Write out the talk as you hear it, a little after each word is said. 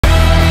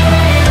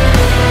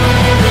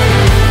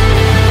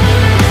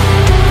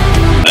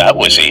That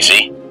was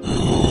easy.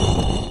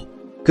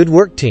 Good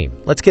work,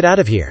 team. Let's get out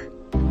of here.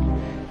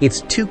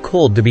 It's too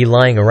cold to be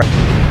lying around.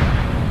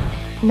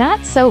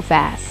 Not so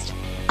fast.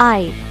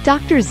 I,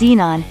 Dr.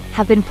 Xenon,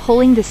 have been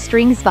pulling the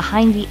strings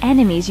behind the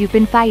enemies you've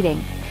been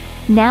fighting.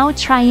 Now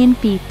try and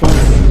beat this.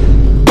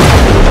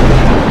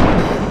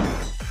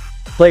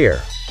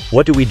 Player,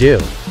 what do we do?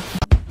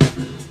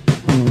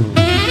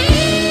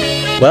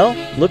 Well,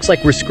 looks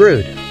like we're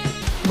screwed.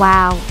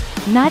 Wow,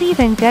 not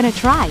even gonna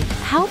try.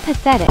 How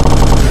pathetic.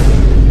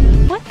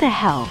 What the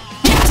hell?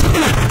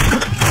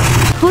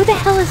 Who the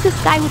hell is this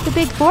guy with the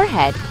big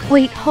forehead?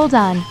 Wait, hold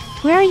on.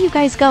 Where are you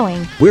guys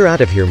going? We're out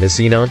of here, Miss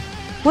Xenon.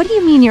 What do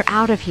you mean you're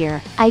out of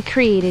here? I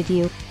created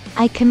you.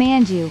 I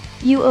command you.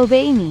 You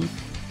obey me.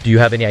 Do you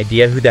have any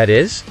idea who that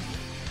is?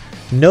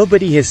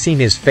 Nobody has seen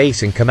his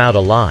face and come out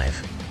alive.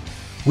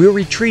 We're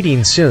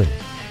retreating soon.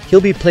 He'll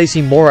be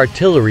placing more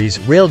artilleries,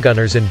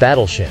 railgunners, and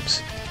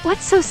battleships.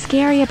 What's so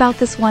scary about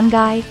this one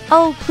guy?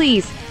 Oh,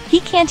 please. He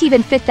can't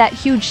even fit that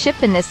huge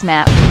ship in this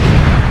map.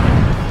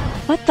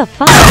 What the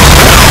fuck?